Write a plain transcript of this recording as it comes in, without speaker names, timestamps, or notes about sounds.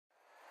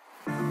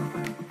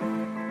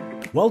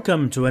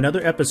Welcome to another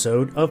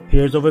episode of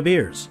Peers Over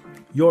Beers,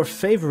 your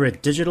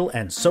favorite digital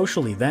and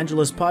social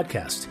evangelist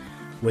podcast,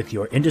 with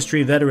your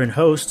industry veteran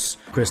hosts,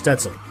 Chris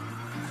Detzel.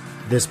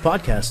 This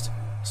podcast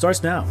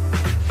starts now.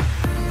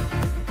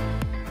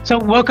 So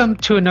welcome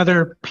to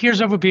another Peers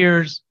Over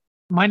Beers.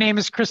 My name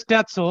is Chris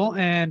Detzel,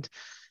 and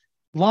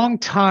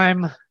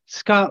longtime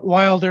Scott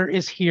Wilder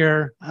is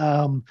here.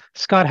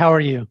 Scott, how are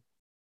you?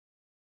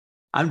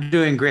 I'm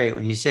doing great.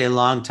 When you say a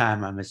long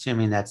time, I'm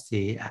assuming that's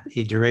the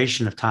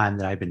duration of time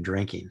that I've been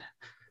drinking.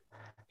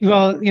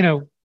 Well,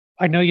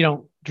 I know you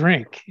don't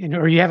drink,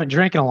 or you haven't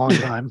drank in a long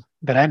time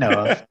that I know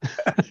of.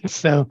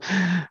 So,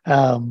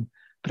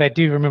 but I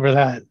do remember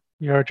that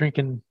you are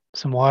drinking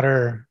some water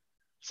or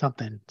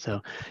something.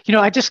 So,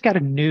 I just got a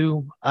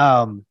new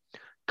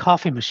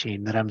coffee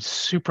machine that I'm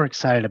super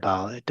excited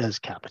about. It does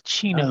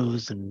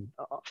cappuccinos and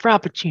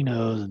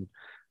frappuccinos, and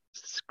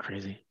it's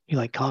crazy. You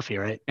like coffee,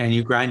 right? And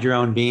you grind your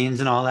own beans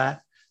and all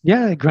that?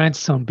 Yeah, it grinds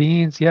some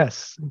beans.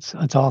 Yes,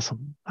 it's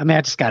awesome. I mean,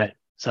 I just got it,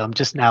 so I'm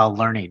just now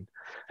learning.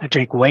 I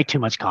drank way too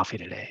much coffee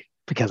today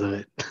because of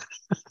it.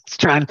 It's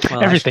trying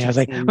everything. I was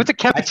like, what's a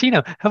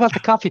cappuccino? How about the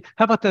coffee?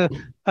 How about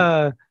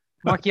the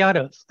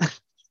macchiatos?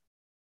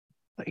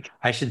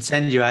 I should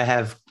send you.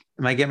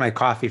 I get my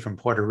coffee from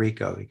Puerto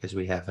Rico because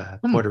we have a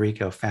Puerto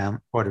Rican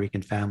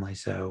family.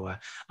 So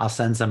I'll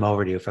send some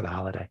over to you for the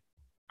holiday.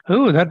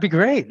 Oh, that'd be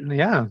great.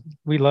 Yeah,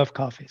 we love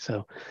coffee.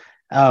 So,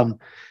 well,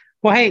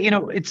 hey,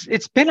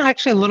 it's been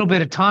actually a little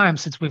bit of time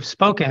since we've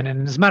spoken.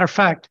 And as a matter of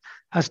fact,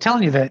 I was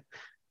telling you that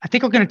I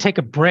think we're going to take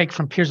a break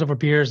from Peers Over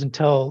Beers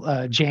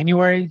until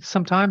January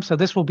sometime. So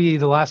this will be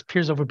the last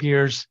Peers Over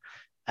Beers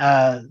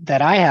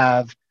that I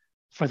have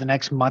for the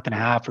next month and a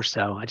half or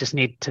so. I just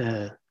need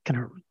to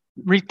kind of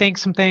rethink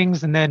some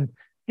things, and then,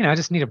 I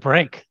just need a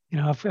break.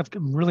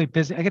 I'm really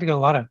busy. I got to go to a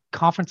lot of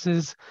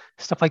conferences,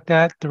 stuff like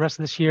that, the rest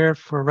of this year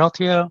for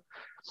Reltio.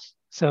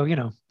 So,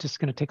 just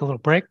going to take a little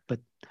break, but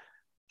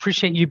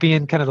appreciate you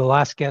being kind of the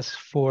last guest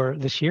for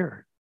this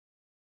year.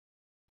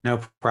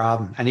 No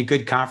problem. Any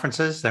good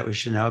conferences that we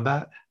should know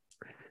about?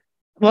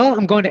 Well,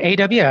 I'm going to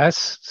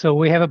AWS. So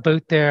we have a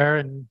booth there,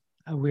 and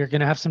we're going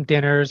to have some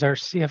dinners. Our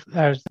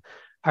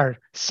CEO,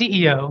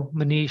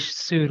 Manish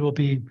Sood, will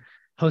be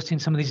hosting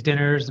some of these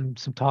dinners and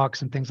some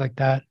talks and things like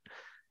that.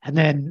 And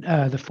then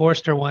the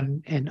Forrester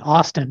one in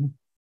Austin.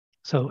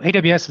 So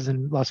AWS is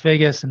in Las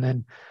Vegas, and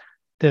then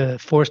the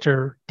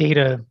Forrester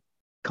Data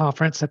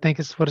Conference, I think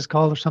is what it's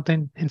called, or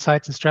something,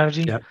 Insights and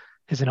Strategy, yep,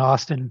 is in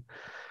Austin.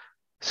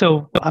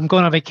 So I'm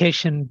going on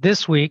vacation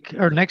this week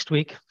or next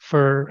week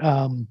for,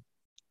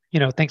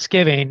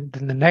 Thanksgiving.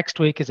 Then the next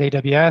week is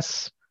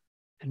AWS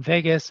in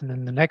Vegas, and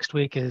then the next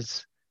week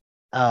is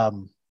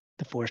the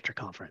Forrester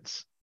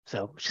Conference.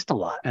 So it's just a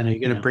lot. And are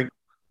you going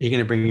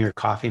to bring your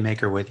coffee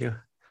maker with you?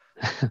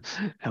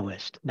 I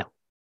wished. No.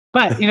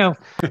 But,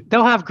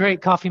 they'll have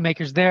great coffee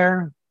makers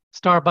there,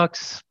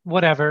 Starbucks,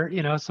 whatever,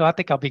 so I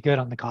think I'll be good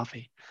on the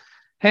coffee.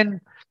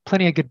 And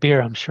plenty of good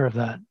beer, I'm sure of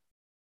that.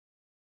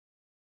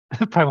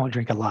 I probably won't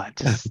drink a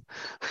lot,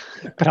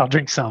 but I'll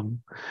drink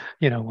some,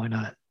 why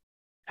not?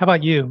 How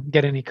about you?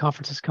 Get any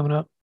conferences coming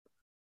up?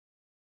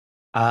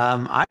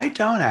 I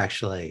don't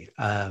actually.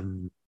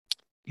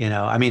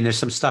 There's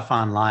some stuff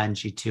online.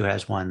 G2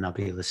 has one I'll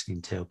be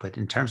listening to, but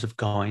in terms of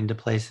going to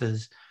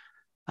places,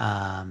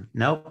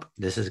 nope.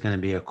 This is going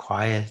to be a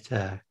quiet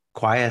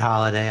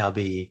holiday. I'll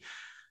be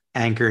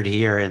anchored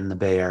here in the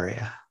Bay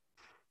Area.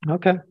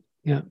 Okay.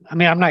 Yeah. I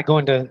mean, I'm not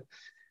going to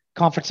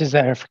conferences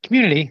that are for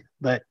community,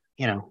 but,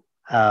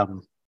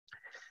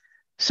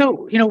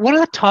 so, one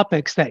of the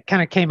topics that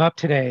kind of came up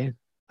today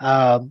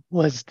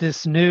was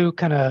this new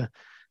kind of,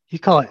 you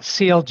call it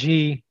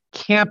CLG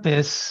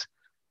campus,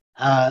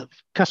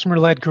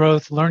 customer-led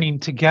growth, learning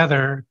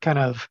together kind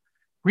of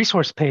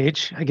resource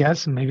page, I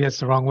guess, and maybe that's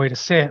the wrong way to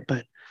say it,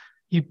 but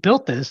you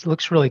built this. It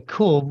looks really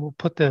cool. We'll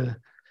put the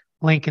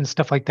link and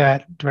stuff like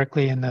that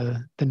directly in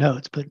the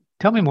notes, but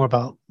tell me more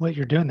about what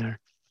you're doing there.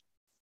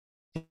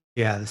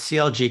 Yeah, the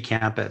CLG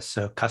campus,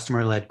 so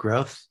customer-led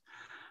growth.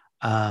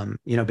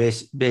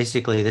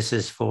 Basically, this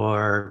is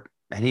for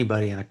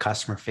anybody in a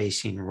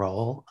customer-facing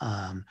role.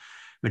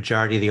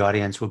 Majority of the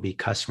audience will be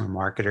customer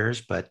marketers,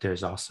 but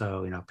there's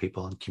also,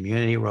 people in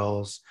community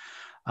roles,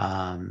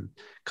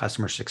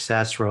 customer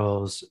success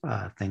roles,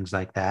 things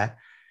like that.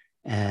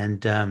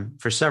 And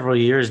for several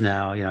years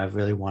now, I've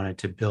really wanted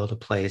to build a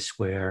place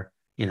where,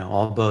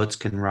 all boats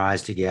can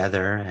rise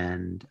together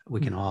and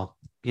we can all,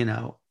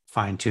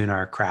 fine tune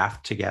our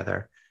craft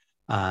together.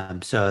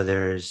 So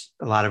there's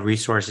a lot of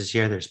resources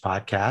here. There's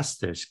podcasts,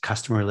 there's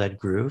customer-led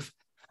groove.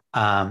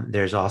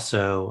 There's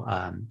also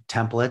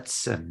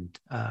templates and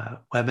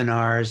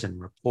webinars and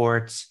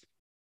reports.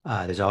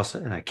 There's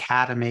also an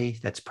academy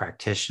that's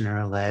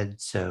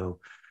practitioner-led. So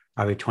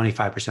probably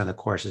 25% of the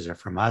courses are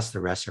from us. The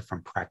rest are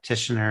from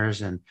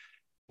practitioners, and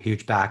a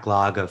huge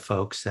backlog of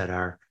folks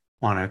that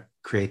want to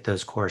create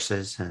those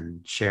courses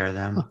and share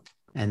them.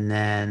 And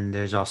then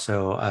there's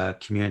also a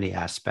community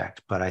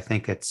aspect, but I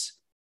think it's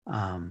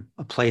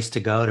a place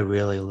to go to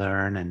really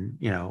learn and,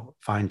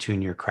 fine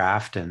tune your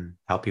craft and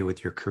help you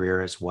with your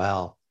career as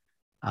well.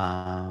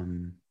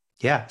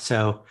 Yeah,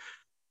 so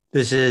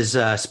this is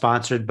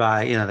sponsored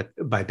by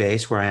by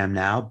Base where I am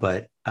now,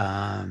 but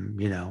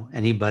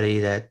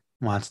anybody that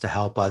wants to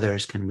help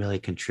others can really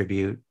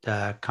contribute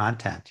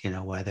content.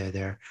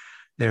 Whether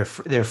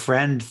they're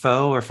friend,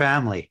 foe, or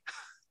family.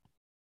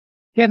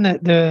 Yeah, and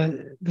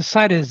the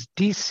site is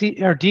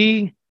DC or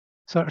D.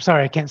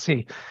 Sorry, I can't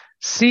see.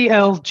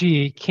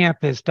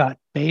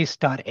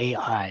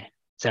 clgcampus.base.ai.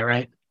 Is that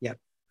right? Yep,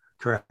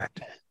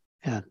 correct.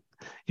 Yeah.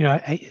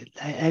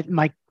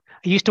 I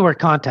used to wear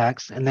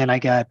contacts, and then I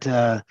got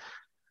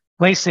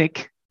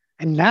LASIK.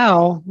 And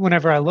now,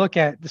 whenever I look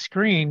at the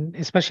screen,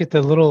 especially at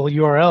the little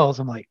URLs,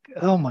 I'm like,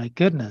 oh my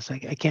goodness, I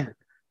can't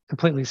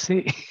completely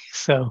see.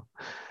 So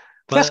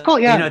that's cool.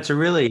 Yeah. It's a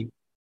really,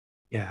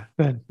 yeah.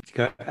 Good.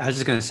 I was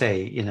just going to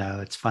say,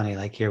 it's funny,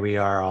 like here we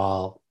are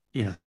all,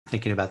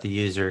 thinking about the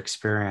user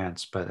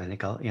experience, but I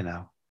think,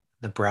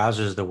 the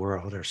browsers of the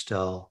world are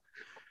still,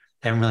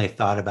 they haven't really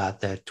thought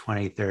about the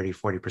 20, 30,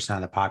 40%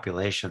 of the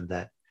population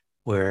that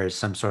wears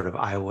some sort of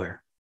eyewear.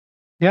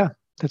 Yeah,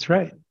 that's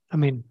right. I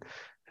mean,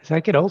 as I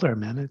get older,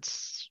 man, it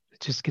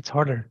just gets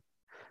harder.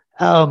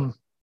 So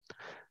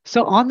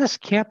on this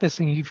campus,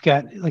 and you've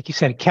got, like you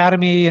said,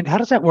 Academy, and how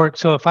does that work?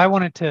 So if I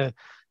wanted to,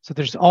 so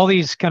there's all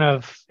these kind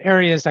of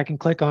areas I can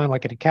click on,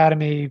 like an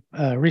Academy,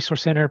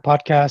 Resource Center,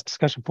 podcast,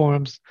 discussion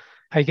forums,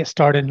 how you get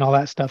started and all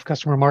that stuff,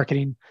 customer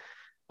marketing,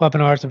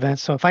 webinars,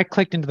 events. So if I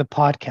clicked into the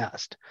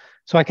podcast,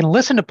 so I can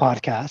listen to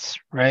podcasts,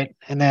 right?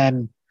 And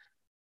then,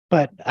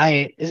 but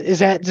is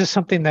that just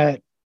something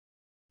that,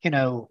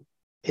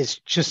 is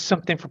just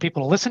something for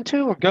people to listen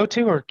to or go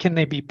to, or can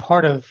they be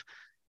part of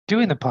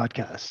doing the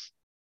podcast?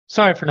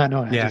 Sorry for not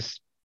knowing. Yeah.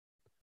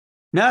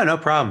 No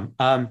problem.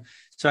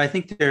 So I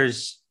think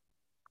there's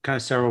kind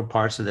of several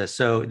parts of this.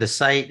 So the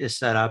site is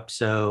set up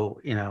so,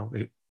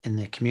 in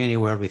the community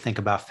world, we think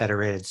about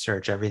federated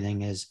search.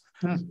 Everything is,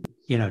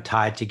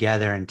 tied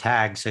together and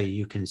tagged so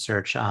you can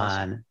search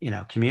on,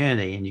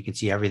 community, and you can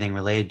see everything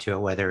related to it,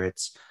 whether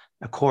it's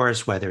a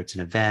course, whether it's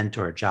an event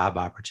or a job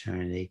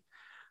opportunity.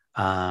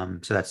 So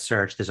that's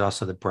search. There's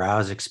also the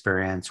browse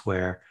experience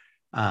where,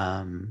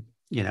 I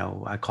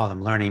call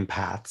them learning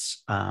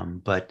paths.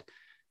 But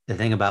the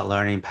thing about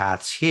learning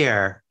paths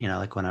here,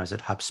 like when I was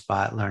at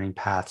HubSpot, learning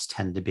paths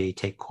tend to be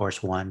take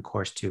course 1,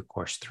 course 2,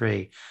 course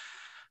 3.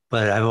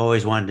 But I've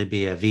always wanted to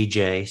be a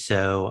VJ.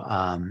 So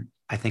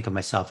I think of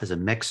myself as a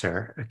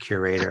mixer, a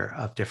curator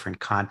of different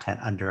content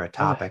under a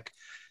topic.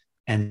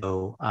 And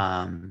so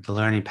the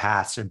learning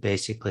paths are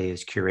basically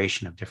is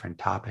curation of different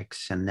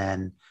topics. And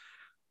then,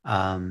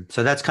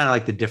 so that's kind of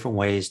like the different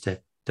ways to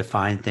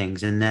define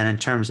things. And then in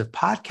terms of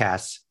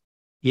podcasts,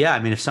 yeah, I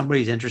mean, if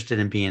somebody's interested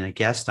in being a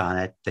guest on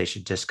it, they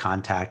should just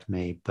contact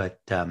me. But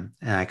and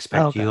I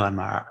expect you on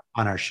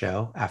our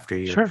show after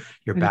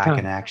you're back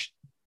in action.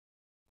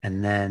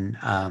 And then,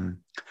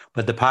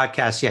 but the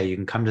podcast, yeah, you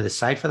can come to the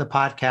site for the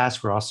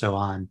podcast. We're also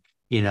on,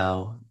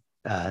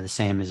 the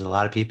same as a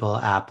lot of people,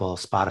 Apple,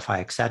 Spotify,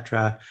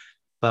 etc.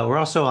 But we're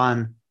also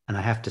on, and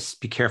I have to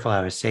be careful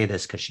how I say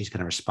this because she's going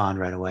to respond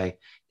right away,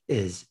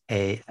 is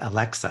a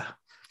Alexa.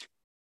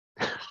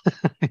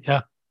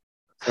 Yeah.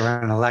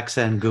 Around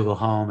Alexa and Google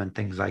Home and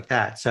things like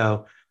that.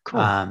 So, cool.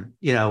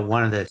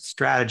 One of the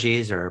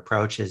strategies or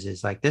approaches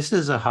is like, this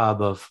is a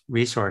hub of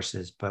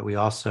resources, but we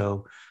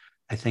also,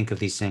 I think of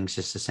these things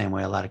just the same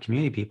way a lot of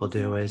community people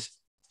do is.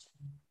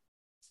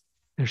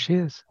 There she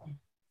is.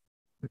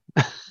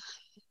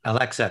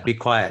 Alexa, be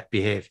quiet,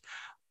 behave.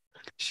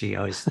 She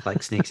always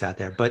like sneaks out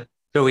there. But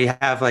so we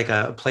have like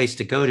a place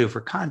to go to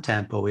for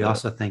content, but we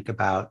also think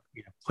about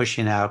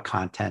pushing out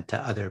content to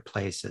other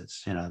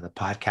places. The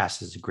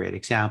podcast is a great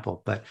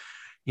example, but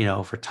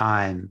over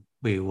time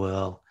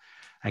I'll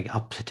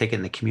take it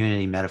in the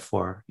community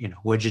metaphor,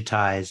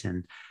 widgetize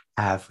and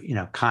have,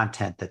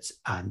 content that's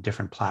on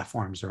different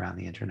platforms around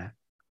the internet.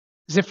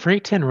 Is it free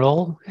to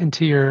enroll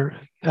into your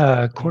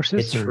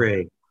courses? It's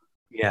free.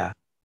 Yeah.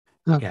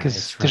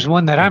 Because there's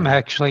one that I'm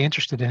actually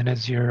interested in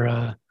is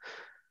your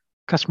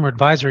customer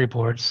advisory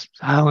boards.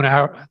 I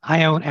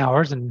own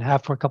ours and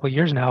have for a couple of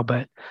years now,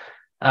 but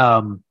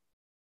I'm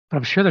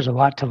sure there's a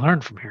lot to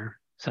learn from here.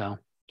 So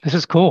this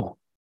is cool.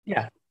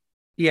 Yeah,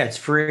 it's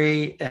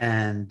free,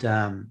 and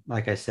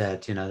like I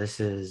said, this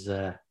is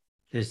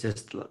there's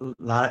just a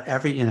lot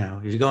of if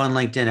you go on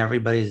LinkedIn,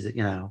 everybody's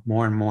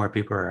more and more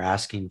people are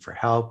asking for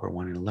help or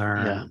wanting to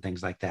learn and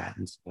things like that,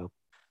 and so.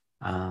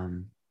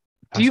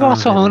 Do you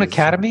also own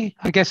Academy?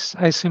 I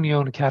assume you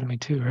own Academy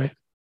too, right?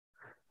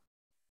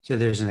 So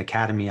there's an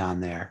Academy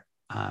on there.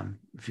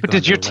 But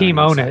does your team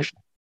own it?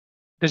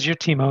 Does your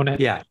team own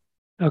it? Yeah.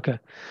 Okay.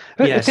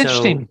 Yeah, it's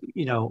interesting.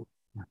 Go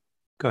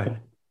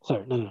ahead.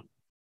 Sorry, no.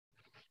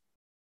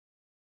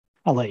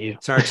 I'll let you.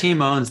 So our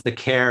team owns the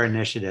CARE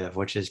initiative,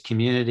 which is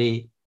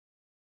community,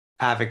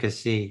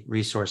 advocacy,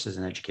 resources,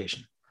 and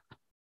education.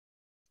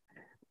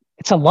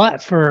 It's a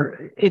lot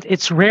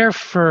it's rare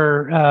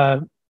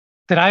for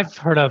that I've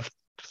heard of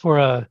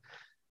for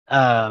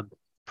a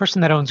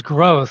person that owns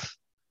growth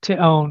to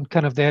own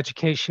kind of the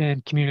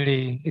education,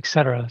 community, et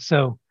cetera.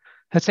 So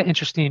that's an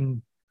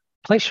interesting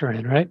place you're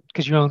in, right?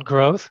 Because you own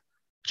growth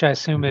which I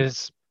assume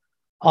is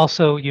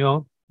also,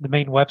 the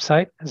main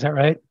website. Is that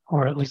right?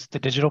 Or at least the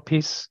digital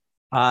piece?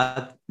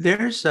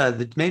 There's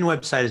the main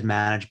website is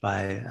managed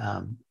by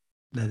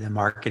the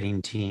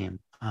marketing team,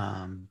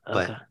 Okay.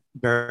 but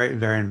very,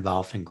 very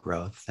involved in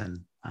growth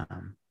and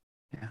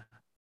yeah.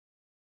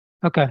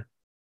 Okay.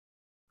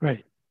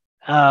 Great.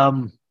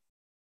 Um,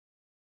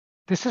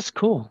 this is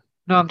cool.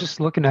 No, I'm just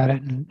looking at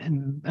it,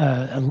 and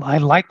I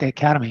like the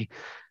academy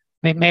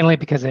mainly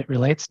because it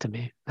relates to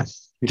me.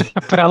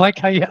 But I like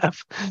how you have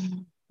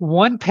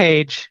one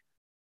page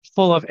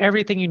full of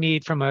everything you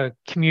need from a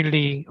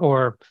community,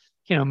 or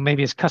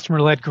maybe it's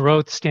customer-led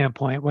growth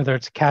standpoint, whether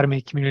it's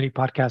academy, community,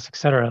 podcast,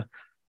 etc.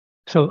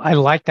 So I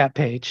like that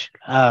page,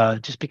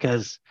 just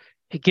because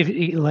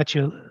it lets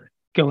you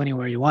go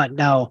anywhere you want.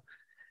 Now,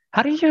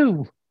 how do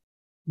you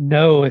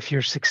know if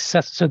you're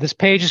success? So this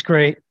page is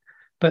great,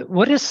 but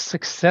what does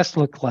success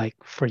look like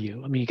for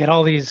you? I mean, you get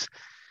all these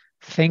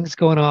things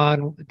going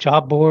on,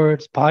 job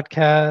boards,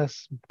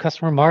 podcasts,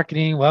 customer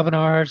marketing,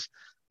 webinars.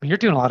 I mean, you're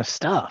doing a lot of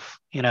stuff,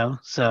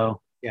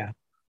 so. Yeah.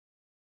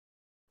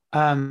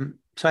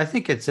 So I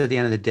think it's at the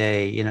end of the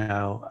day,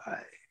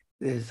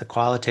 there's the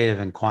qualitative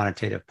and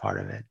quantitative part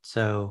of it.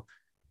 So,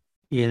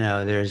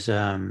 there's,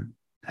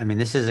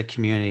 this is a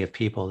community of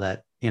people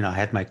that, I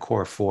had my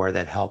core four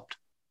that helped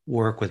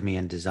work with me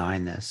and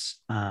design this.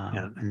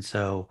 And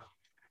so,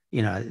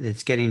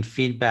 it's getting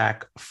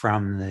feedback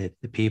from the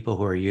people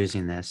who are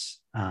using this.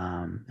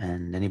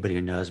 And anybody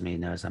who knows me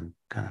knows I'm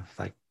kind of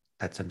like,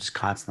 I'm just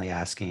constantly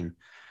asking,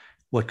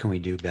 what can we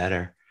do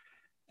better?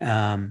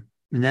 And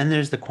then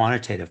there's the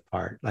quantitative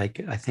part.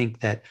 Like, I think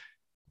that,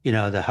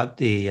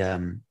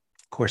 the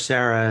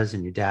Coursera's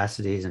and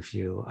Udacity's and a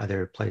few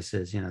other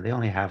places, they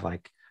only have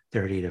like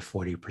 30 to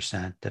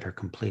 40% that are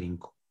completing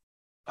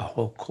a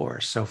whole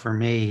course. So for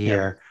me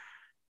here,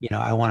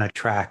 I want to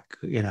track,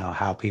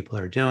 how people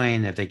are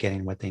doing, if they're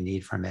getting what they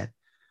need from it.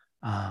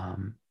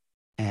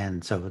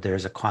 And so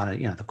there's the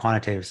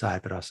quantitative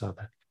side, but also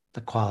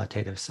the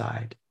qualitative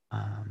side.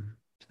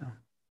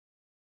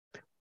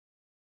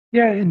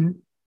 Yeah. And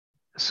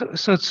so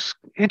it's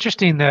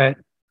interesting that,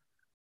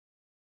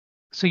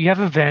 so you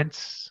have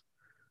events,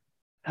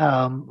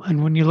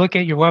 and when you look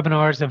at your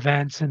webinars,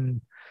 events,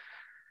 and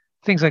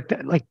things like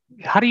that, like,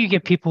 how do you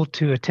get people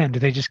to attend? Do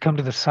they just come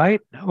to the site,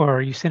 or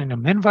are you sending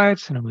them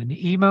invites, and them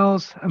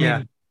emails? I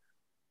mean,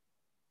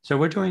 so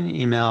we're doing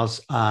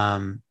emails,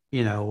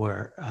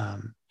 where,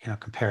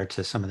 compared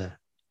to some of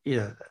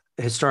the,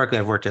 historically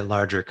I've worked at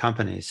larger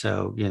companies.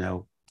 So,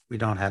 we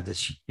don't have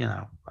this,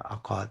 I'll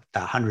call it the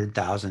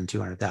 100,000,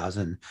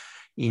 200,000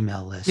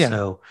 email list. Yeah.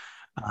 So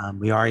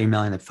we are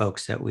emailing the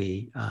folks that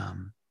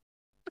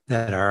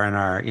that are in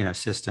our,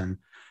 system.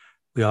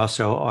 We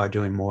also are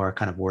doing more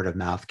kind of word of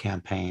mouth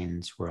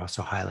campaigns. We're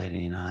also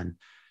highlighting on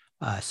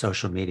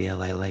social media,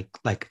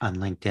 like on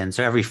LinkedIn.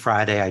 So every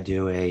Friday I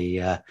do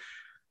a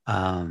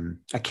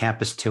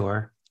campus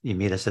tour. You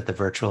meet us at the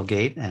virtual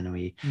gate, and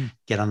we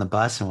get on the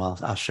bus, and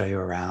I'll show you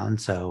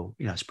around. So,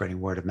 spreading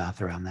word of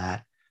mouth around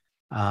that.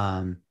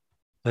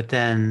 But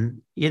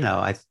then,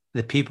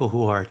 the people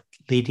who are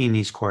leading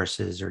these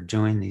courses or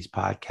doing these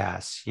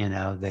podcasts,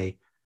 they,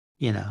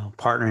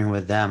 partnering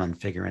with them and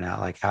figuring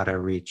out like how to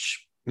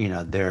reach,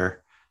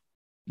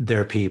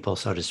 their people,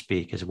 so to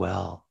speak, as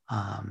well.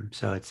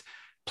 So it's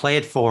play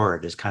it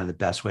forward is kind of the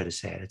best way to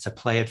say it. It's a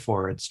play it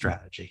forward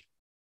strategy.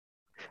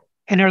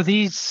 And are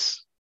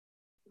these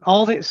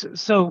all this?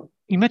 So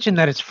you mentioned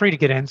that it's free to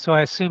get in. So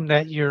I assume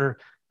that you're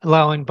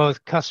allowing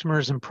both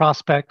customers and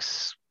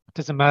prospects.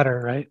 Doesn't matter,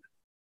 right?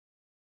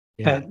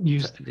 Yeah.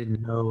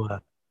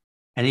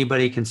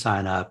 Anybody can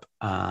sign up.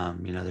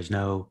 There's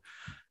no,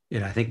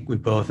 I think we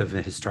both have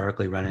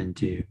historically run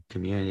into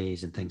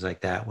communities and things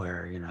like that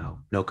where,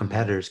 no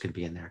competitors can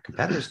be in there.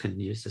 Competitors can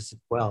use this as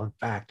well. In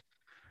fact,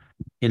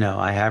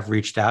 I have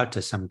reached out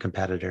to some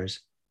competitors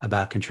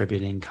about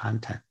contributing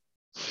content,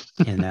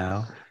 Did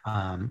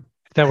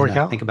that work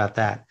out? Think about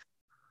that.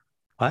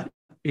 What?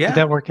 Yeah. Did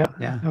that work out?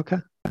 Yeah. Okay.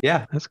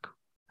 Yeah. That's cool.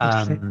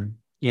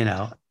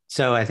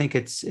 So I think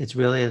it's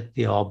really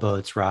the all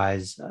boats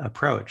rise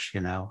approach.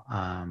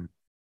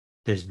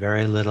 There's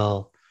very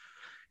little.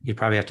 You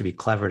probably have to be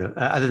clever to,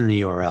 other than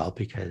the URL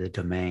because of the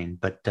domain,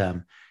 but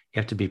you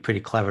have to be pretty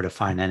clever to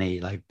find any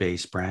like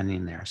base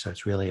branding there. So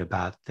it's really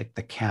about the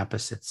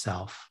campus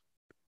itself.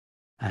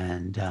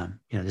 And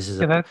this is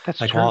like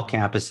true. All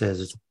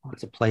campuses.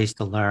 It's a place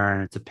to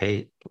learn. It's a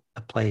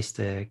place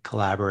to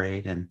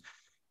collaborate and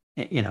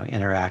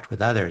interact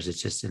with others.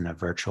 It's just in a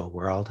virtual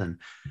world. And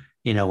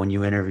when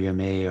you interview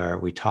me or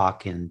we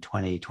talk in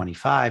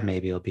 2025,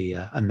 maybe it'll be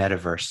a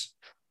metaverse.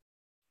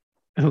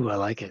 Ooh, I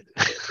like it.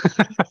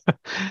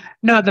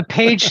 No, the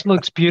page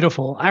looks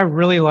beautiful. I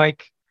really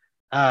like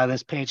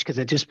this page because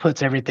it just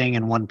puts everything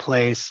in one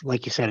place.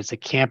 Like you said, it's a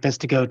campus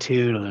to go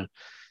to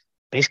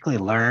basically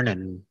learn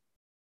and,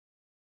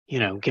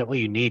 get what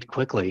you need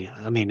quickly.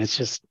 I mean, it's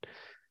just,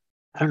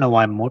 I don't know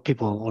why more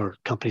people or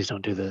companies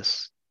don't do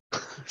this.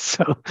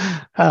 So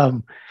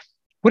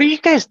what do you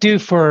guys do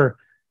for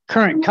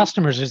current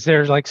customers? Is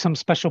there like some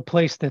special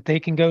place that they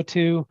can go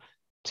to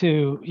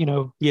to,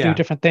 do Yeah,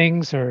 different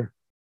things, or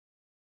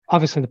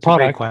obviously the it's a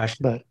great product,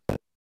 question. but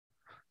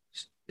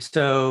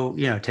So,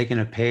 taking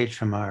a page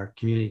from our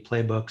community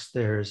playbooks,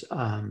 there's,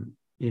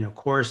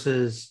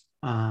 courses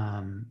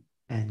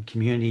and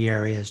community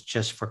areas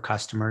just for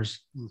customers.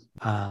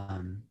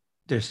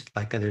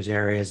 There's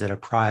areas that are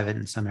private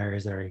and some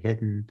areas that are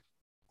hidden.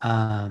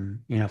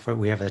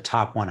 We have the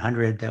top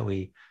 100 that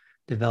we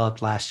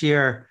developed last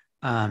year,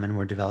 and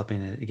we're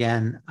developing it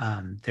again.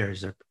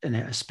 There's a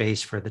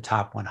space for the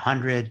top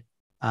 100.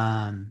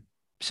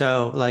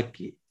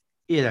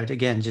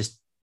 Again, just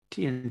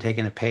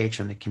taking a page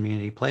from the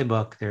community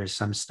playbook, there's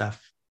some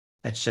stuff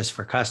that's just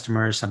for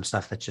customers, some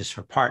stuff that's just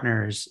for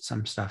partners,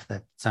 some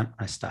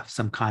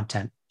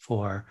content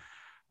for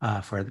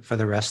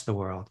the rest of the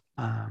world.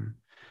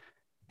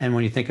 And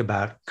when you think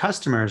about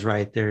customers,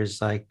 right,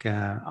 there's like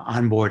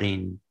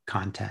onboarding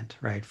content,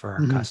 right, for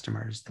our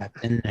customers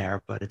that's in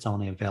there, but it's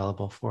only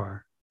available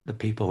for the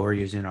people who are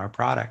using our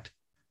product.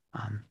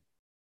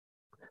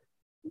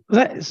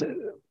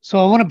 So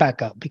I want to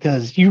back up,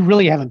 because you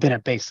really haven't been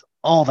at Base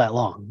all that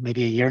long,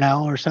 maybe a year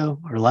now or so,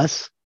 or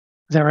less.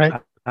 Is that right?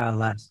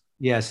 Less.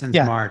 Yeah, since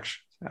Yeah.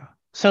 March.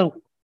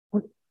 So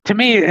to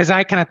me, as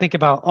I kind of think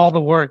about all the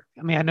work,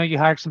 I mean, I know you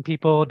hired some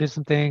people, did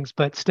some things,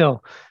 but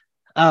still,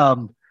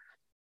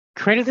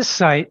 created this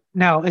site.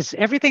 Now, is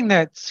everything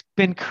that's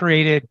been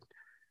created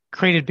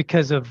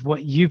because of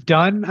what you've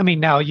done? I mean,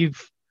 now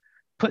you've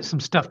put some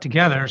stuff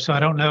together, so I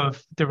don't know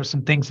if there were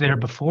some things there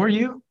before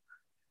you.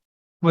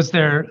 Was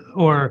there,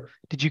 or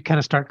did you kind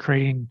of start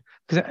creating?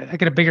 Because I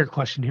get a bigger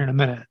question here in a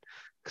minute,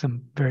 because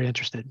I'm very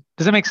interested.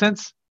 Does that make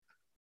sense?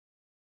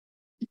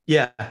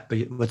 Yeah,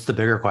 but what's the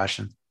bigger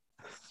question?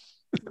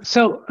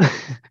 So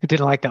I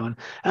didn't like that one.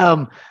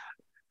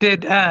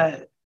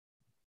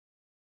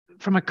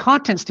 From a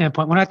content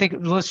standpoint, when I think,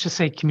 let's just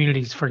say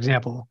communities, for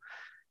example,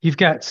 you've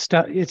got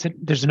stuff.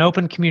 There's an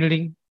open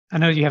community. I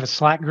know you have a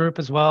Slack group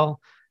as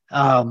well. So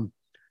I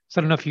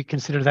don't know if you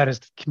consider that as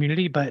the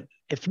community, but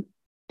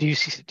do you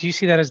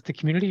see that as the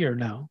community or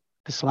no?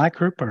 The Slack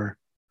group, or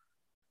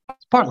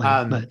it's partly,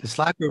 but the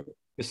Slack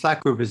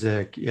group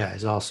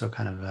is also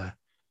kind of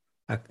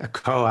a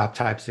co-op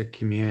types of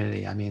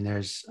community. I mean,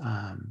 there's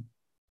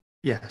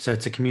so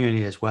it's a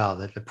community as well.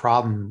 That the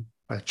problem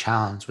or the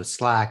challenge with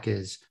Slack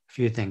is a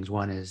few things.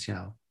 One is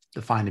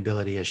the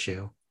findability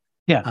issue.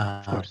 Yeah,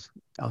 of course.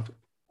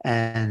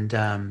 And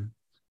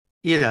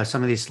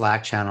some of these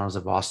Slack channels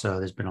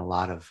there's been a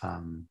lot of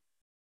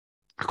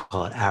I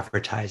call it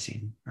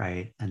advertising,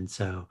 right? And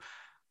so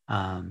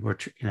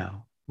what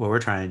we're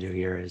trying to do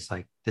here is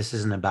like, this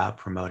isn't about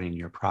promoting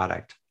your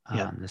product.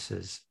 This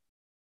is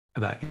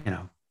about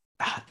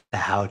the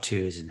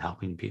how-tos and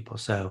helping people.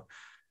 So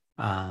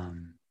so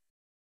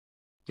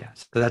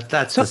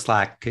that's the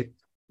Slack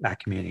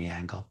community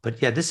angle.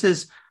 But yeah, this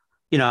is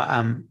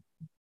some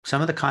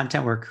of the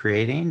content we're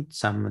creating,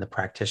 some of the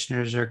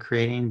practitioners are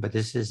creating, but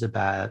this is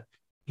about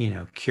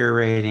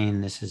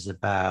curating. This is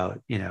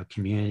about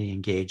community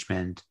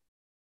engagement.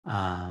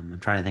 I'm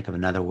trying to think of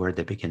another word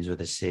that begins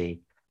with a C.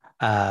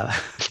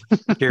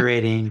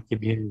 Curating,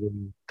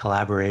 community,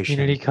 collaboration.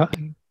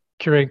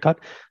 Curating.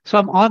 So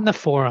I'm on the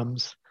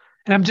forums,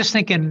 and I'm just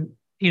thinking,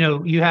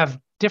 you have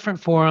different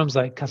forums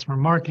like customer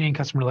marketing,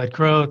 customer-led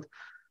growth,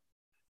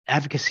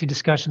 advocacy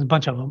discussions, a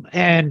bunch of them,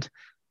 and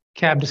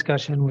CAB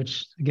discussion,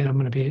 which again, I'm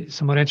going to be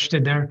somewhat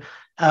interested there.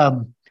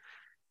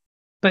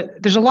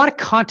 But there's a lot of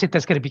content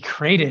that's going to be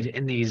created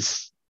in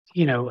these,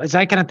 as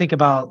I kind of think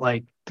about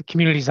like the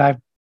communities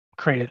I've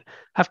created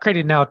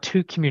now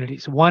 2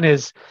 communities. One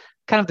is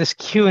kind of this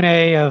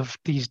Q&A of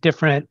these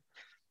different,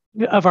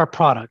 of our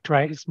product,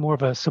 right? It's more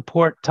of a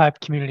support type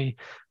community,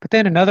 but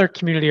then another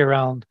community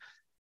around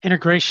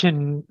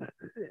integration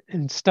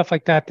and stuff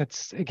like that.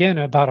 That's again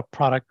about a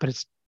product, but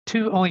it's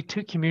only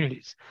 2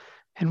 communities.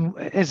 And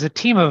as a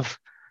team of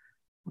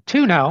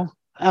 2 now,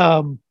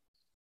 and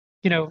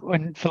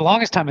for the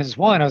longest time as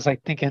one, I was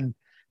like thinking,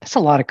 that's a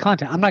lot of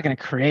content. I'm not going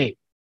to create,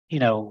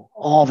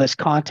 all this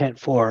content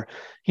for,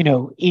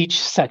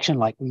 each section,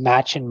 like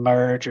match and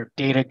merge or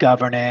data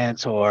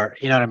governance, or,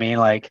 you know what I mean?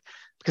 Like,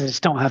 because I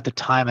just don't have the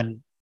time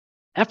and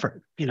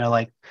effort,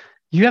 like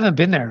you haven't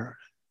been there,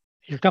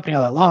 your company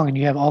all that long, and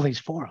you have all these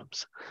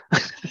forums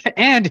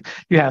and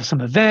you have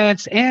some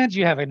events, and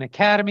you have an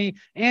academy,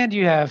 and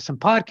you have some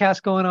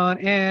podcasts going on.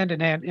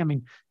 And I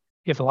mean,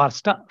 you have a lot of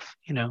stuff,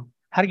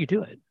 how do you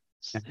do it?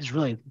 Is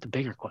really the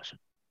bigger question.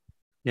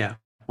 Yeah.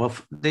 Well,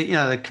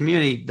 the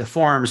community, the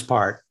forums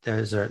part,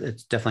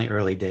 it's definitely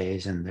early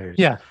days, and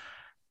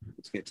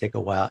it's going to take a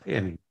while.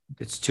 I mean,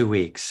 it's 2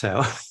 weeks,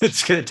 so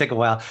it's going to take a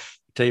while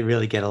to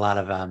really get a lot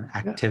of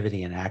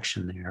activity and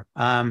action there.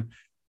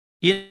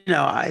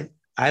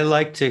 I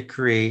like to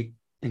create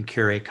and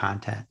curate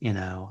content.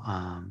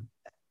 I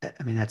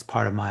mean, that's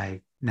part of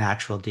my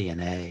natural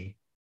DNA,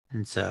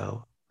 and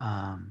so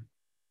and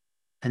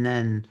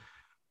then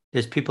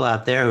there's people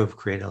out there who've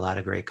created a lot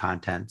of great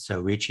content. So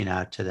reaching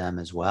out to them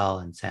as well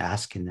and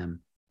asking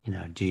them,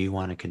 do you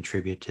want to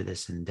contribute to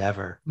this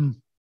endeavor?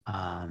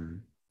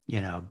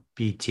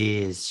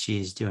 BT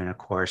she's doing a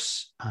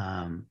course,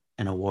 and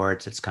in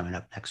awards that's coming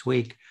up next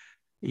week.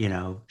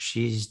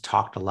 She's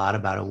talked a lot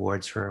about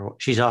awards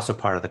she's also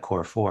part of the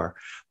Core Four,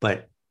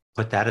 but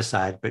put that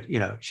aside. But,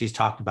 she's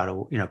talked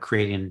about,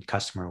 creating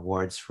customer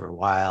awards for a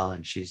while.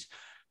 And she's,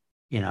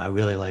 I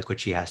really like what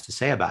she has to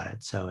say about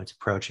it. So it's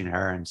approaching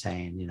her and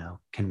saying, are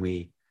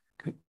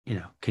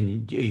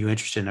you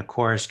interested in a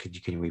course?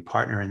 Can we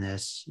partner in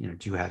this?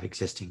 Do you have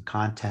existing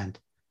content?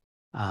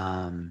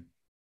 So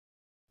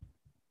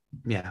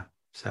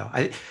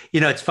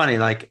it's funny,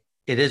 like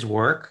it is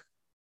work,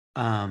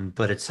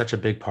 but it's such a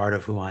big part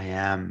of who I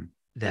am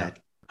that,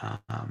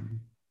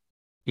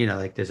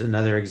 like there's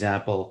another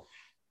example.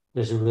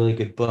 There's a really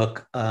good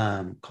book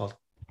called,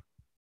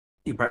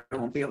 you probably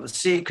won't be able to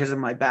see it because of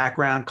my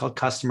background, called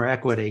Customer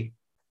Equity.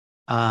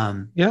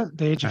 The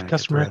Age of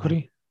Customer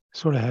Equity.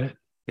 Sort of had it.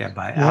 Yeah,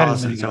 by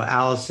Allison. So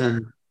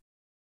Allison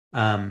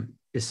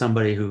is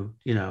somebody who,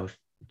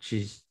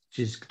 she's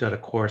done a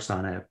course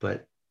on it,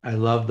 but I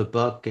love the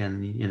book,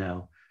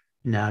 and,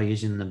 now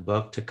using the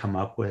book to come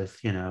up with,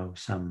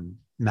 some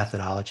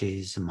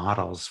methodologies and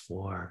models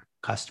for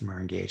customer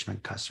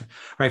engagement,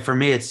 right? For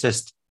me, it's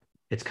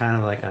kind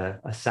of like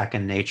a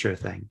second nature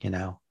thing,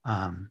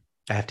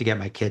 I have to get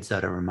my kids though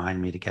to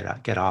remind me to get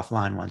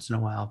offline once in a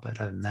while, but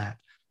other than that,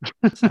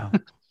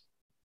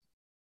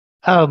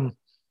 so.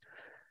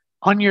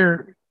 On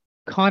your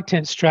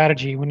content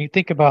strategy, when you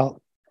think about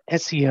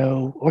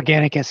SEO,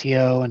 organic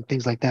SEO and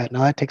things like that,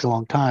 now that takes a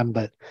long time,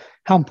 but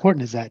how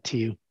important is that to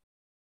you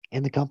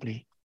in the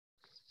company?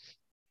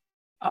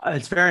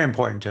 It's very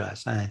important to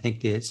us. And I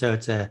think it's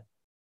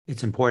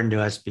important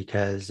to us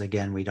because,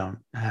 again, we don't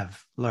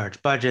have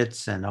large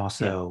budgets, and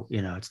also,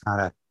 it's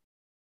not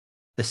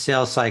the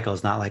sales cycle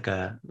is not like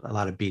a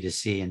lot of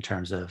B2C in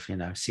terms of,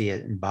 see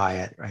it and buy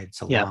it, right?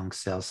 It's a long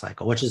sales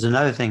cycle, which is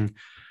another thing.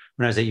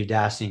 When I was at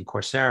Udacity and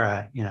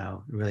Coursera,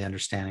 really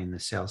understanding the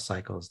sales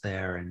cycles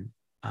there. And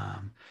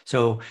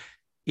so,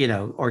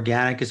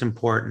 organic is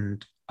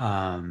important.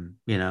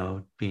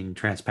 Being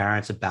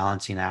transparent, it's a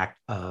balancing act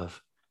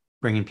of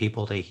bringing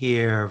people to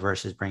here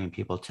versus bringing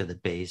people to the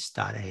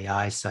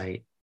base.ai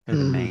site or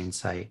the main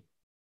site,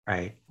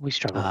 right? We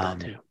struggle with that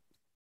too.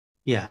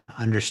 Yeah,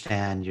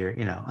 understand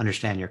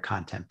your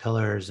content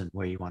pillars and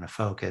where you want to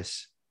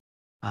focus.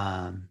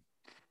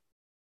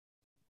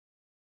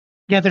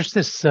 There's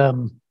this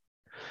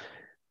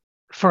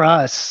for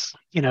us,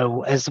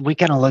 as we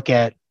kind of look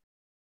at,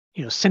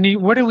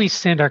 sending, where do we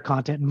send our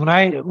content? And when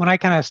I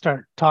kind of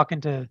start talking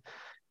to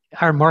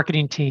our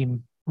marketing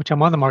team, which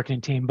I'm on the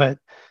marketing team, but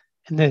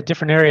in the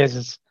different areas,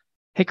 is,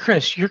 hey,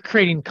 Chris, you're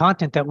creating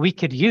content that we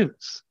could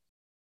use.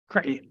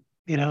 Great.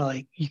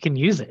 Like you can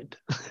use it,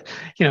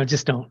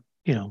 just don't,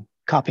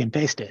 copy and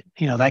paste it,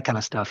 that kind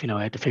of stuff.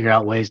 I had to figure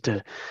out ways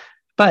to,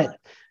 but,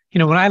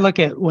 when I look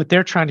at what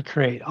they're trying to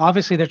create,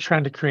 obviously they're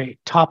trying to create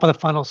top of the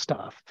funnel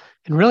stuff.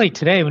 And really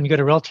today, when you go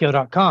to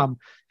reltio.com,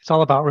 it's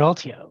all about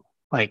Reltio.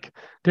 Like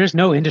there's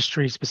no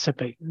industry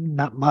specific,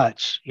 not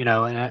much, and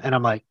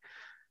I'm like,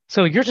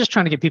 so you're just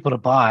trying to get people to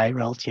buy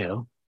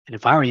Reltio. And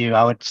if I were you,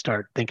 I would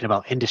start thinking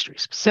about industry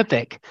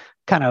specific,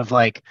 kind of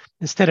like,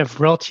 instead of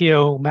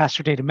Reltio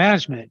master data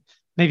management,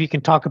 maybe you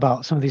can talk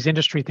about some of these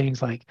industry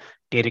things like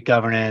data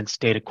governance,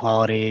 data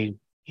quality,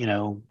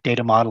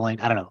 data modeling.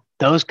 I don't know,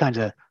 those kinds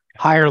of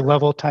higher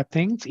level type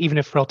things, even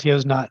if Reltio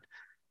is not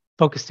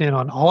focused in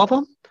on all of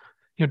them,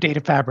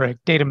 data fabric,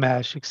 data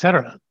mesh,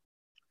 etc.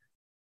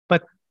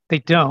 But they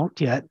don't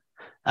yet.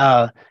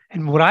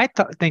 And what I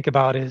think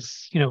about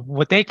is,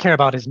 what they care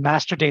about is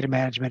master data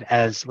management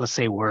as, let's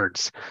say,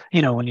 words.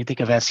 When you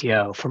think of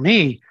SEO, for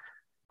me,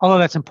 although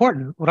that's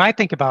important, what I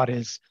think about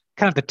is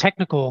kind of the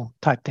technical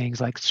type things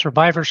like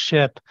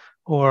survivorship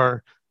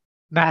or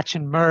match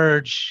and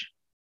merge,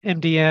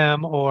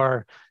 MDM,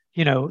 or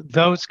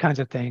those kinds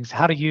of things,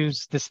 how to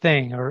use this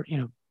thing, or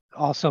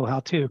also how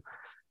to.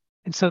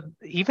 And so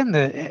even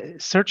the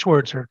search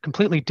words are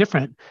completely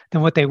different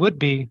than what they would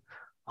be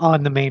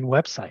on the main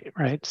website,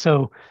 right?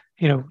 So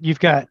you've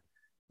got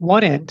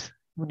one end,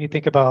 when you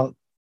think about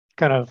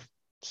kind of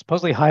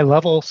supposedly high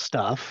level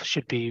stuff,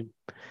 should be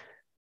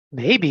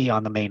maybe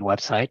on the main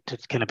website.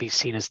 It's going to be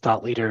seen as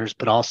thought leaders,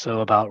 but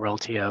also about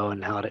Reltio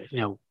and how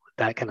to,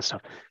 that kind of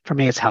stuff. For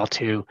me, it's how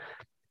to.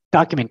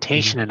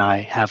 Documentation and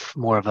I have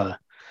more of a,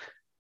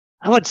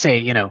 I would say,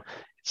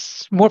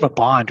 it's more of a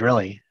bond,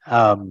 really,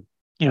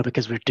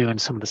 because we're doing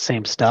some of the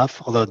same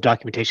stuff, although the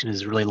documentation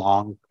is really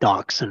long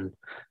docs and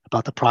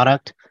about the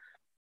product.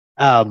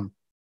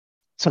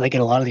 So they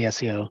get a lot of the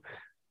SEO,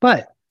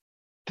 but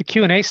the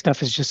Q&A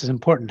stuff is just as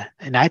important.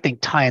 And I think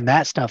tying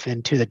that stuff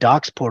into the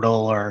docs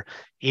portal, or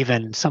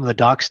even some of the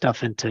docs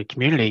stuff into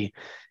community,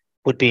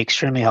 would be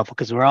extremely helpful,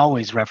 because we're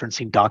always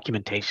referencing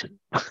documentation,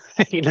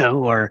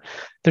 or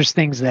there's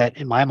things that,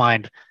 in my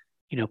mind,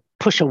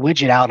 push a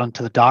widget out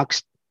onto the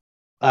docs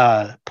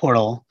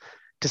portal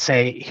to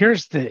say,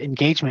 here's the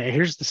engagement,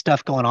 here's the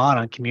stuff going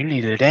on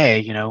community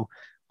today,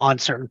 on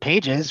certain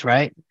pages,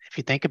 right? If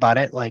you think about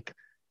it, like,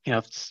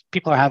 if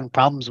people are having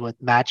problems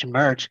with match and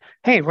merge,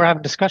 hey, we're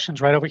having discussions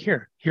right over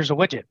here. Here's a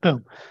widget,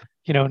 boom.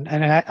 And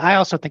I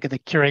also think of the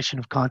curation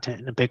of content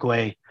in a big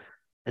way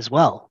as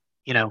well.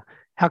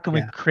 How can we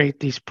Yeah. create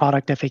these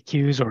product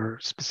FAQs or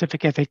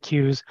specific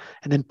FAQs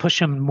and then push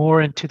them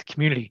more into the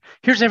community?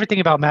 Here's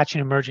everything about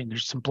matching and merging.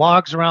 There's some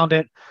blogs around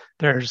it.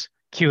 There's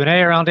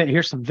Q&A around it.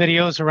 Here's some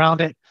videos around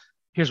it.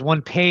 Here's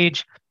one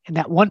page. And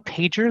that one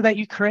pager that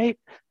you create,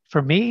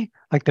 for me,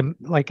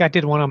 like I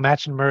did one on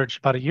match and merge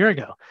about a year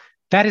ago.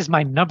 That is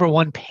my number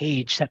one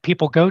page that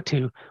people go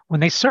to when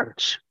they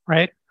search,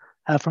 right?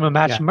 From a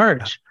match and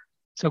merge.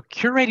 So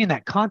curating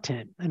that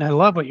content, and I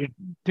love what you're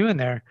doing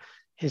there,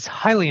 is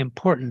highly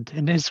important.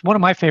 And it's one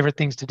of my favorite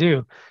things to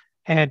do.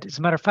 And as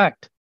a matter of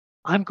fact,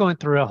 I'm going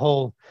through a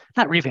whole,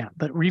 not revamp,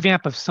 but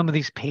revamp of some of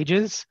these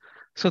pages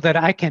so that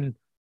I can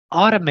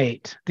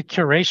automate the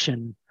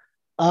curation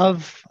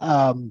of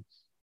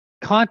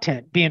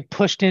content being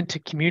pushed into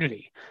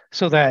community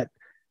so that,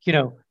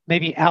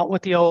 maybe out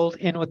with the old,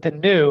 in with the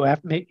new.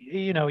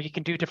 You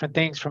can do different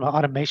things from an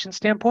automation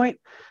standpoint,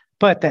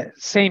 but that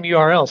same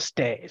URL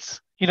stays.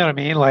 You know what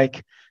I mean?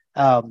 Like,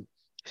 so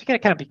you got to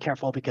kind of be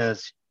careful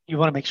because you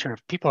want to make sure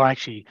if people are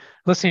actually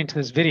listening to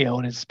this video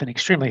and it's been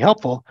extremely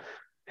helpful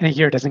and a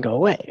year doesn't go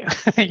away,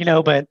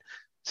 but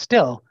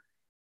still,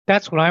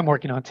 that's what I'm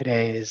working on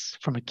today is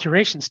from a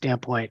curation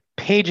standpoint,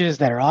 pages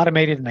that are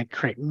automated, and I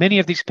create many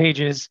of these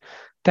pages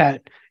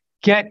that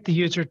get the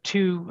user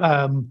to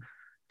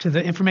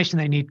the information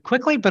they need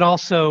quickly, but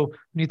also when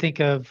you think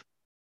of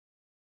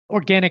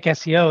organic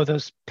SEO,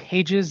 those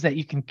pages that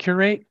you can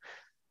curate,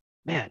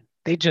 man,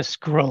 they just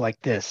grow like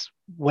this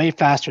way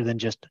faster than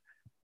just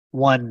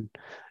one,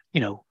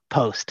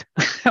 post.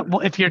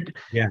 Well, if you're,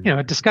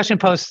 a discussion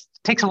post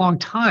takes a long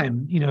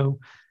time, and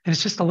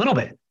it's just a little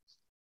bit,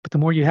 but the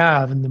more you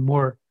have and the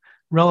more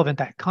relevant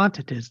that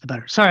content is, the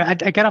better. Sorry,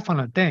 I got off on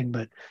a thing,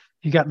 but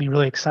you got me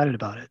really excited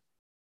about it.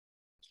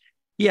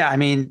 Yeah. I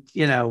mean,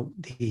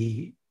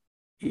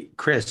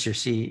 Chris,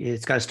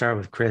 it's got to start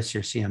with Chris,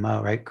 your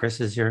CMO, right? Chris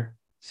is your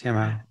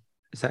CMO.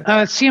 Is that?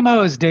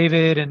 CMO is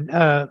David,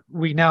 and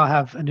we now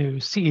have a new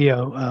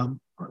CEO.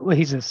 Well,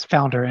 he's his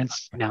founder and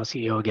now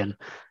CEO again,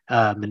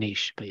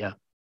 Manish. But yeah.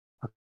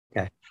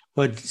 Okay.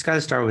 Well, it's got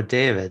to start with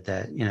David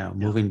that,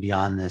 moving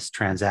beyond this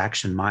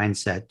transaction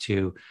mindset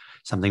to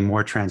something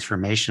more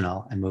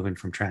transformational and moving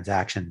from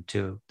transaction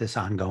to this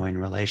ongoing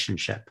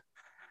relationship.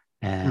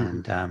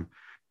 And,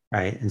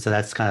 right. And so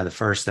that's kind of the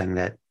first thing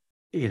that,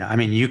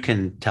 you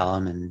can tell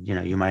them and,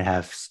 you might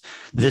have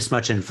this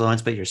much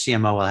influence, but your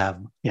CMO will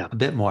have a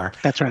bit more.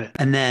 That's right.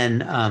 And then,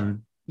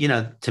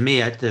 to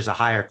me, there's a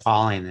higher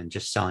calling than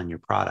just selling your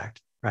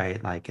product,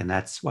 right? Like, and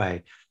that's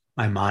why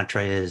my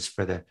mantra is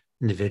for the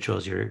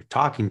individuals you're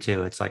talking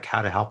to, it's like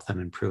how to help them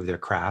improve their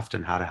craft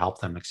and how to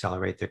help them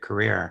accelerate their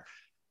career.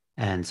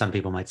 And some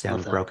people might say I'm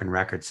a broken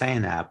record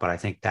saying that, but I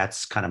think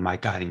that's kind of my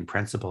guiding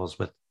principles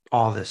with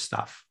all this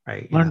stuff,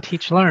 right? Learn,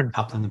 teach, learn.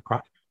 Help them.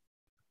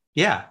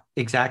 Yeah,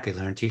 exactly.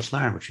 Learn, teach,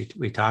 learn, which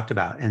we talked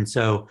about. And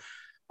so,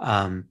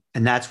 and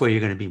that's where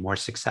you're going to be more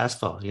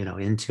successful,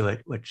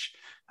 Intuit, which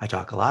I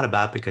talk a lot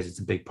about because it's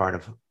a big part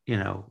of,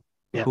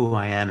 who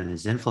I am and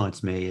has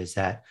influenced me is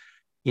that,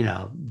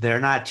 they're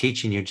not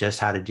teaching you just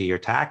how to do your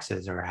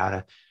taxes or how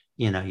to,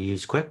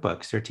 use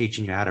QuickBooks. They're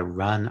teaching you how to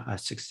run a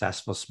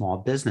successful small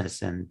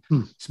business and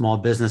small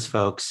business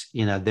folks,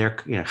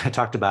 I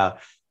talked about,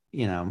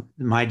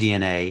 my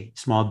DNA,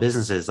 small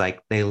businesses,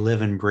 like they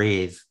live and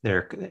breathe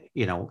their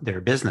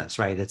business,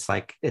 right? It's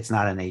like, it's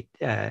not an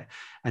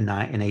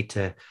 8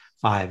 to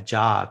 5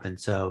 job. And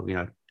so,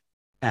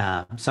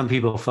 some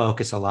people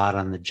focus a lot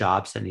on the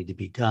jobs that need to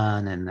be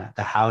done and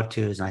the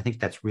how-tos. And I think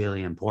that's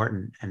really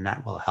important. And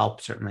that will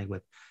help certainly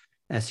with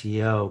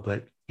SEO,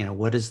 but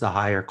what is the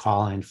higher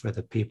calling for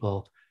the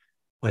people,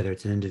 whether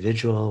it's an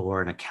individual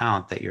or an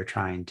account that you're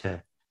trying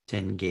to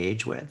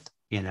engage with,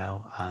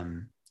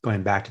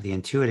 going back to the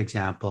Intuit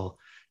example,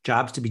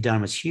 jobs to be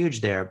done was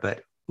huge there,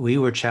 but we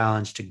were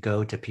challenged to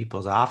go to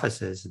people's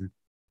offices and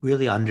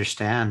really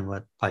understand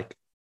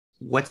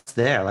what's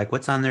there, like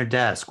what's on their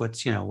desk,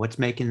 what's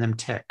making them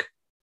tick.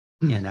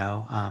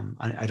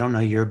 I don't know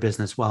your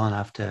business well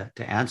enough to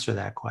answer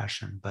that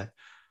question, but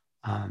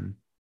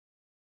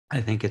I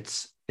think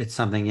it's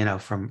something,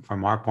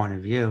 from our point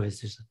of view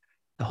is just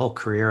the whole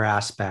career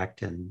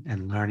aspect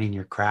and learning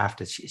your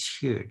craft is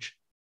huge.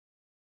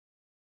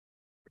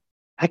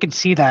 I can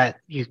see that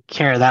you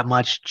care that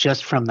much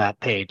just from that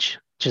page,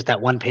 just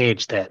that one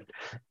page and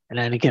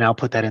then again, I'll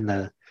put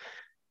that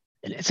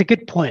it's a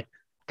good point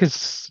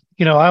because,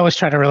 I always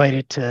try to relate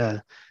it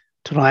to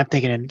what I'm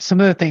thinking. And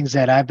some of the things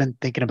that I've been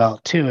thinking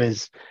about too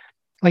is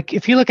like,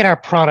 if you look at our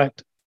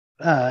product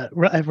at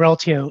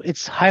Reltio,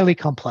 it's highly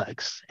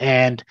complex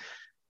and,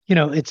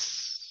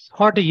 it's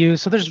hard to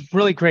use. So there's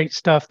really great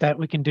stuff that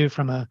we can do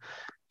from a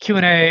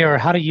Q&A or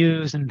how to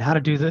use and how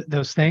to do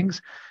those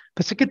things.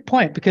 But it's a good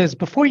point because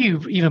before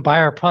you even buy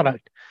our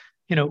product,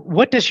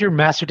 what does your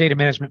master data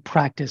management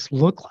practice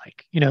look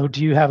like?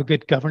 Do you have a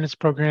good governance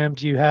program?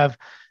 Do you have,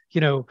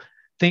 do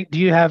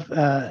you have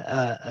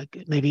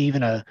maybe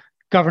even a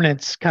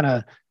governance kind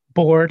of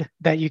board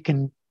that you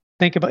can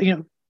think about?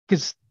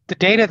 Because the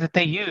data that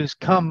they use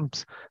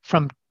comes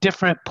from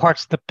different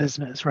parts of the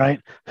business, right?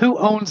 Who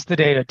owns the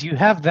data? Do you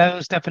have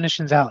those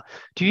definitions out?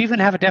 Do you even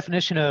have a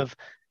definition of,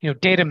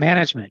 data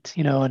management,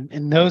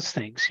 and those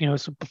things,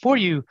 so before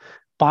you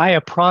buy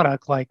a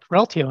product like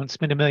Reltio and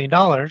spend $1 million,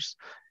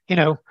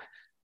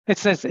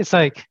 it's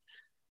like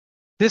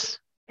this,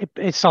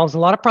 it solves a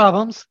lot of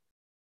problems,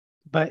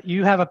 but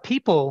you have a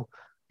people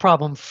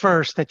problem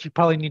first that you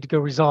probably need to go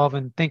resolve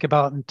and think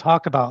about and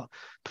talk about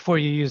before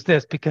you use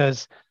this,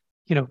 because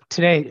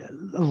today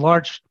a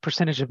large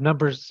percentage of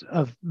numbers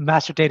of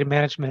master data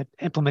management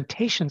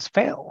implementations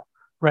fail,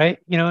 right?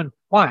 And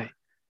why?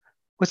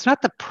 Well, it's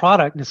not the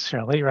product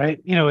necessarily,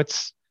 right?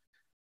 It's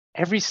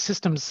every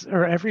systems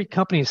or every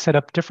company is set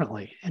up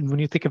differently, and when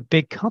you think of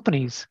big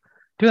companies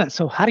do that,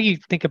 so how do you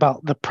think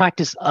about the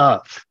practice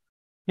of,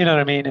 you know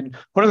what I mean? And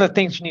what are the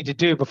things you need to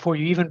do before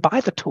you even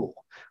buy the tool?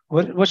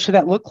 What should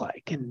that look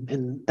like,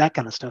 and that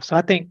kind of stuff? So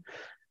I think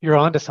you're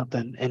onto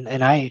something,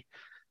 and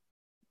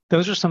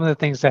those are some of the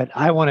things that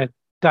I want to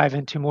dive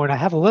into more, and I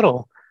have a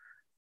little,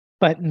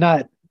 but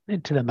not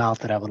into the mouth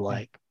that I would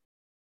like.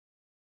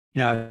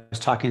 I was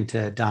talking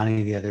to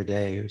Donnie the other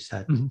day, who's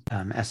at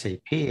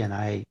SAP, and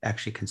I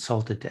actually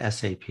consulted to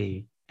SAP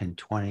in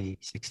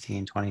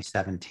 2016,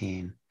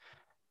 2017.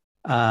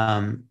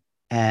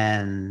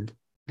 And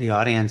the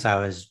audience I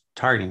was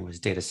targeting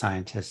was data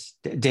scientists,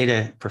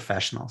 data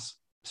professionals.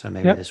 So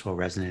maybe this will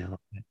resonate a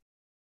little bit.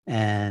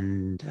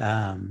 And,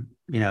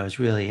 it was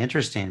really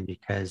interesting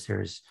because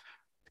there's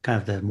kind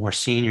of the more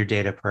senior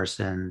data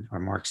person or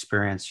more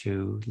experienced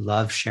who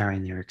love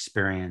sharing their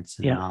experience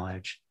and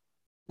knowledge.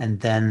 And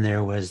then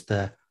there was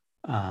the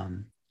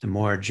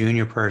more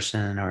junior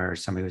person or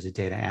somebody who was a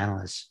data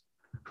analyst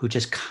who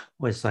just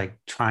was like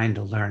trying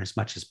to learn as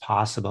much as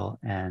possible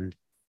and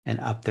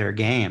up their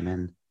game.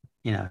 And,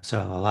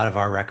 so a lot of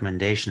our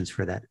recommendations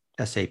for that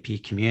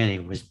SAP community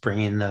was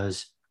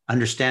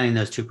understanding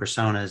those two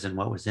personas and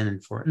what was in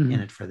it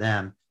for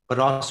them, but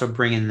also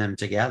bringing them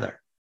together.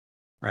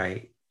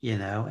 Right.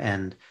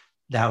 And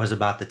that was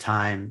about the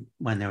time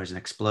when there was an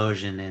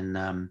explosion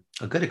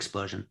a good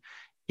explosion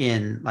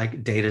in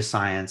like data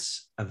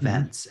science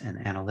events and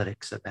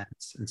analytics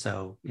events. And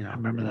so, I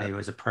remember that. It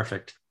was a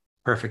perfect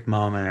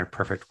moment, or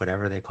perfect,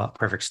 whatever they call it,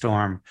 perfect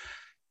storm.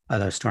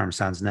 Although storm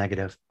sounds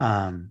negative.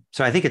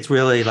 So I think it's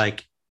really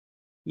like,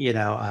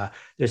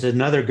 there's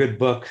another good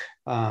book,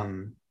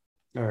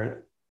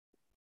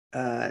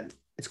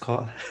 it's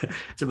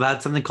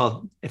about something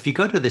called, if you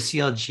go to the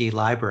CLG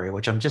library,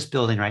 which I'm just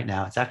building right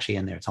now, it's actually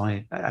in there.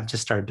 I've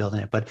just started building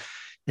it, but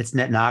it's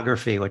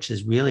netnography, which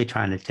is really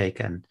trying to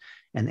take an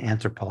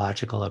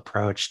anthropological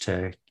approach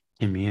to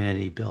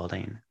community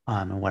building.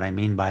 And what I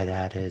mean by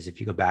that is,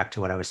 if you go back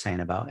to what I was saying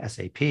about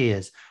SAP,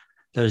 is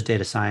those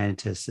data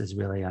scientists is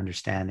really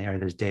understanding, or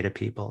those data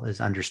people is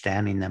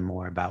understanding them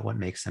more about what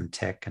makes them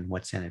tick and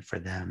what's in it for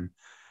them.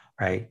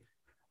 Right.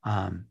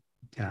 For me,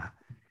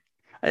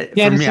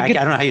 I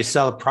don't know how you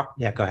sell a product.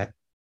 Yeah, go ahead.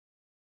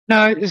 No,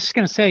 I was just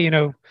going to say,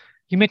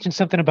 you mentioned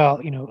something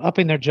about,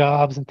 upping their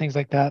jobs and things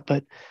like that.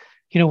 But,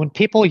 when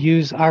people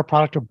use our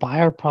product or buy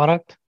our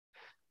product,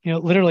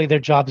 literally their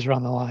jobs are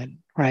on the line,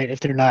 right?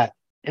 If they're not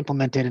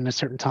implemented in a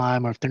certain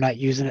time, or if they're not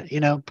using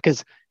it,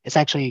 because it's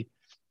actually,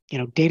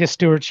 data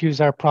stewards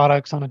use our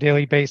products on a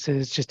daily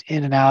basis, just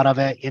in and out of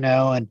it,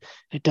 and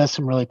it does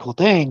some really cool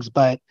things.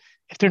 But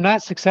if they're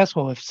not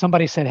successful, if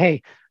somebody said,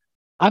 hey,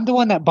 I'm the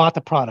one that bought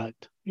the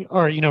product,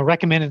 or,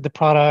 recommended the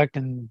product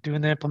and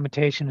doing the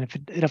implementation, if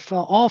it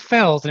all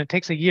fails and it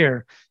takes a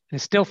year and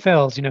it still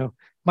fails,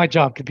 my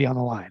job could be on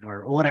the line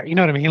or whatever, you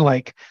know what I mean?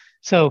 Like,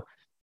 so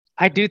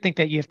I do think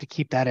that you have to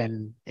keep that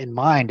in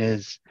mind,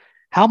 is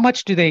how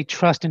much do they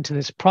trust into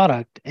this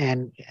product,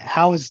 and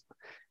how is,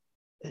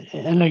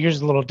 I know yours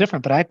is a little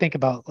different, but I think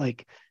about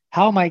like,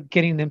 how am I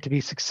getting them to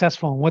be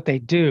successful in what they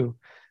do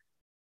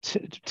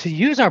to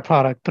use our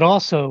product, but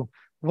also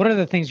what are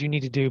the things you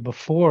need to do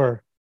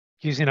before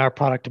using our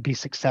product to be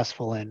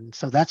successful in?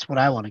 So that's what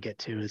I want to get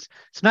to, is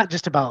it's not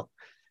just about,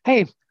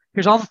 hey,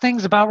 here's all the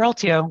things about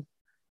Reltio,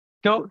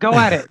 go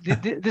at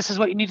it. This is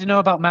what you need to know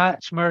about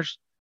match, merge.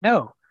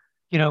 No,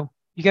 you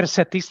got to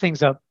set these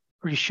things up,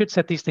 or you should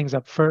set these things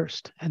up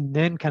first, and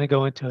then kind of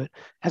go into it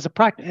as a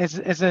practice,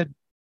 as a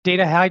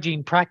data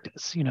hygiene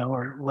practice,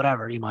 or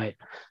whatever you might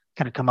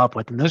kind of come up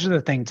with. And those are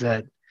the things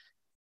that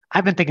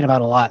I've been thinking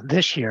about a lot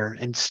this year,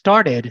 and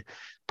started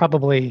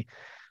probably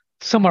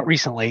somewhat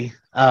recently,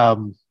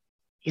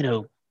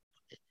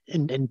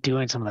 in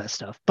doing some of that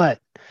stuff.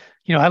 But,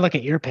 I look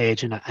at your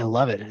page and I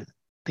love it. And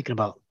thinking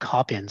about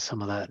copying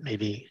some of that,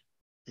 maybe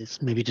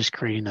just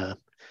creating a,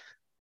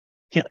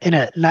 in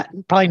a,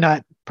 probably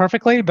not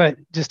perfectly, but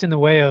just in the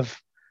way of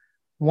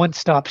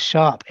one-stop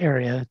shop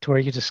area, to where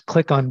you just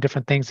click on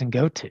different things and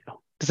go to.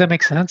 Does that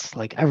make sense?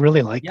 Like, I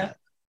really like that.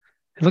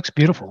 It looks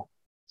beautiful.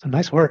 It's a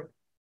nice work.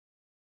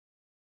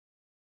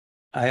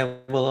 I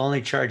will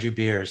only charge you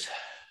beers.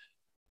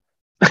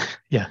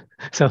 Yeah.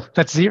 So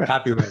that's zero.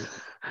 Copyright.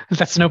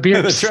 That's no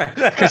beers. That's right.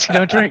 Because you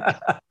don't drink.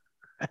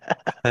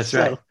 That's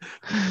right.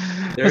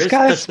 There is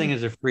such thing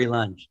as a free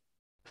lunch.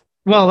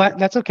 Well,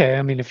 that's okay.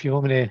 I mean, if you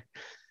want me to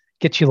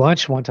get you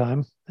lunch one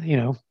time, you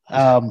know.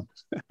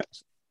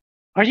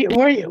 Where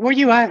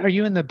you at? Are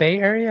you in the Bay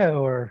Area,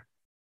 or I'm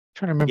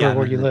trying to remember Yeah, I'm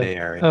where in you the live? Bay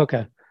Area.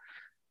 Okay.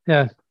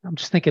 Yeah. I'm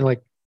just thinking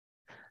like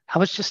I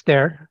was just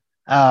there.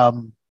 But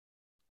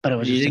it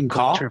was You just a didn't quick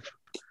call? trip.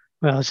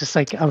 Well, it's just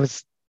like I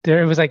was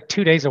there. It was like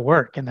 2 days of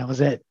work, and that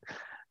was it.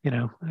 You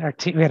know, our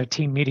team we had a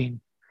team meeting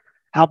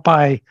out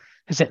by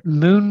is it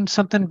Moon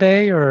something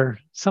Bay or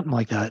something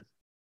like that?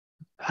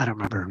 I don't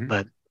remember, Mm-hmm.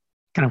 but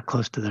kind of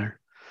close to there.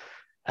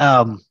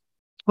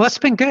 Well, that's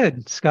been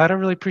good, Scott. I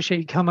really appreciate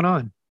you coming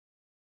on.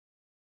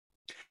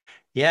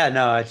 Yeah,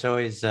 no, it's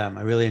always I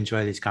really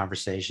enjoy these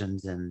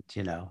conversations, and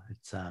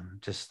it's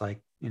just like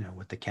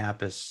with the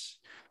campus,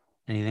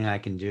 anything I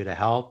can do to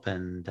help,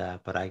 and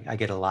but I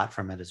get a lot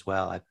from it as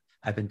well.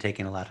 I've been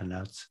taking a lot of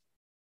notes.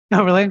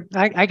 No, really,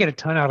 I get a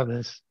ton out of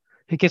this.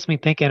 It gets me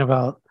thinking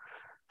about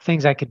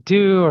things I could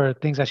do or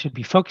things I should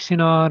be focusing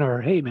on,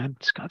 or hey, man,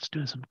 Scott's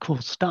doing some cool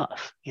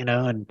stuff, you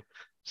know, and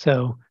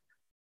so.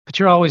 But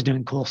you're always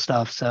doing cool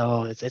stuff,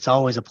 so it's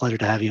always a pleasure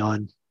to have you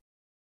on.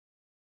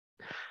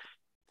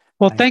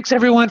 Well, thanks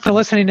everyone for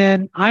listening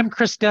in. I'm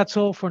Chris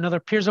Detzel for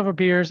another Peers Over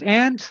Beers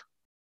and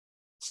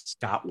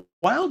Scott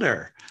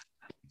Wilder.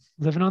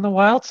 Living on the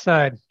Wild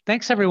Side.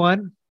 Thanks,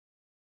 everyone.